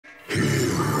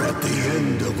the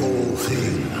end of all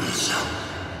things,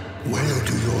 where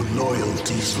do your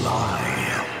loyalties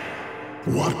lie?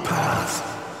 What path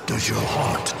does your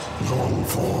heart long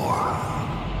for?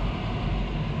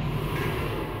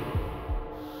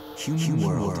 Human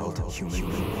world.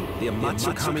 The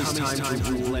Amatsukami's time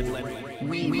to rule everywhere.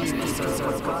 We must preserve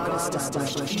what God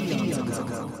established eons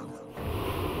ago.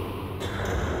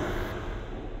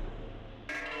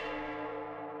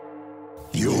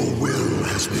 Your will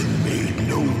has been made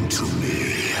known to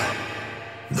me.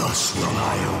 Thus will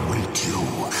I await you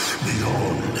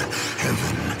beyond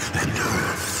heaven and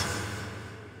earth.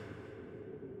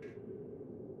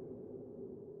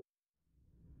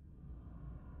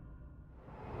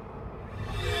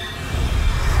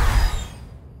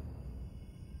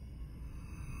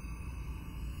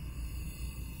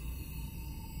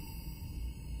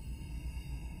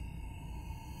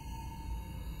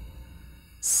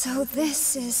 So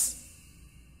this is...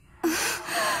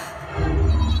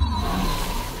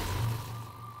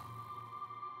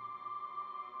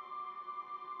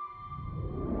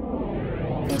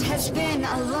 It has been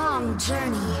a long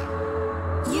journey.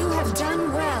 You have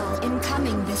done well in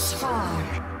coming this far.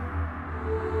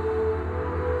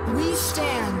 We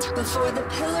stand before the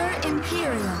Pillar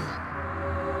Imperial,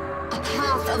 a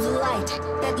path of light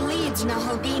that leads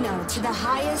Nahobino to the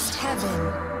highest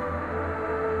heaven.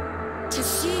 To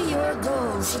see your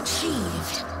goals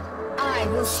achieved, I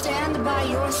will stand by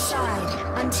your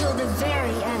side until the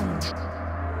very end.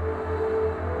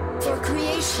 For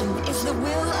creation is the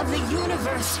will of the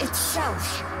universe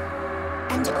itself,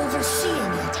 and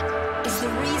overseeing it is the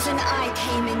reason I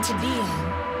came into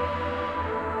being.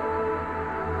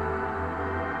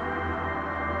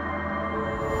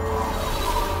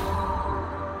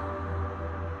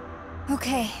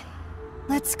 Okay,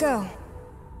 let's go.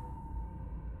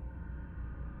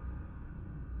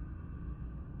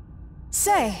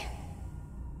 Say.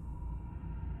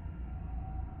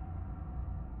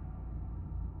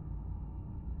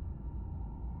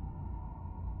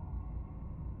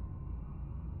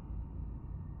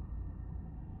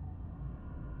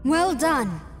 Well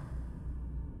done.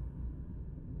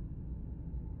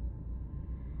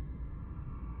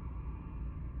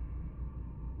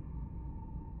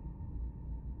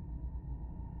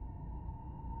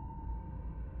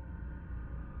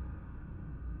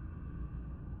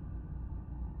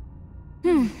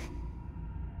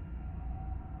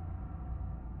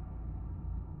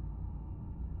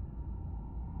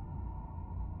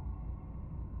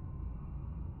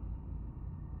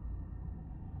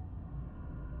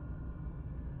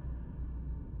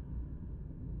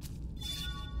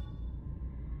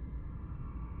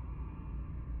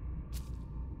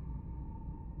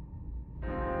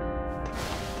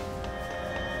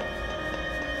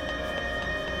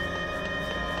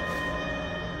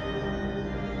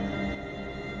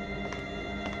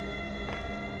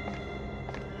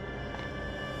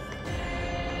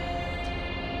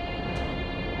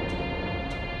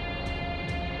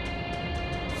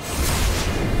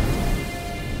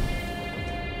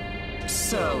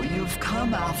 So, you've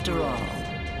come after all.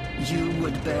 You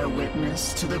would bear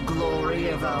witness to the glory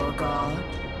of our god?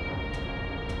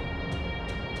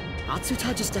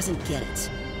 Atsuta just doesn't get it.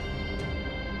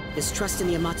 His trust in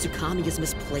the Amatsukami is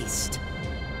misplaced.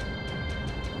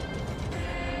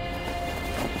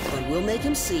 But we'll make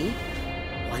him see,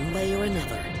 one way or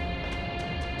another.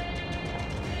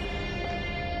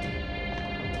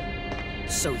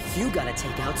 So you gotta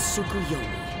take out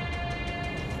Tsukuyomi.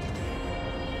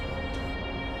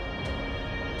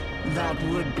 That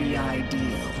would be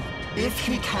ideal. If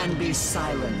he can be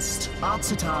silenced,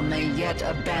 Atsuta may yet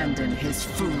abandon his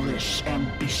foolish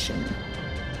ambition.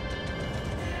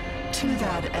 To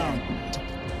that end,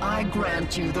 I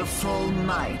grant you the full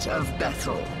might of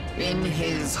Bethel. In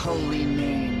his holy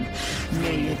name,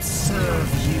 may it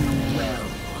serve you well.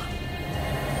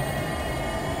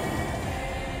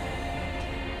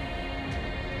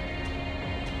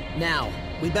 Now,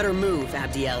 we better move,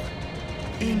 Abdiel.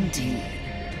 Indeed.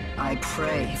 I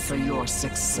pray for your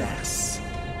success.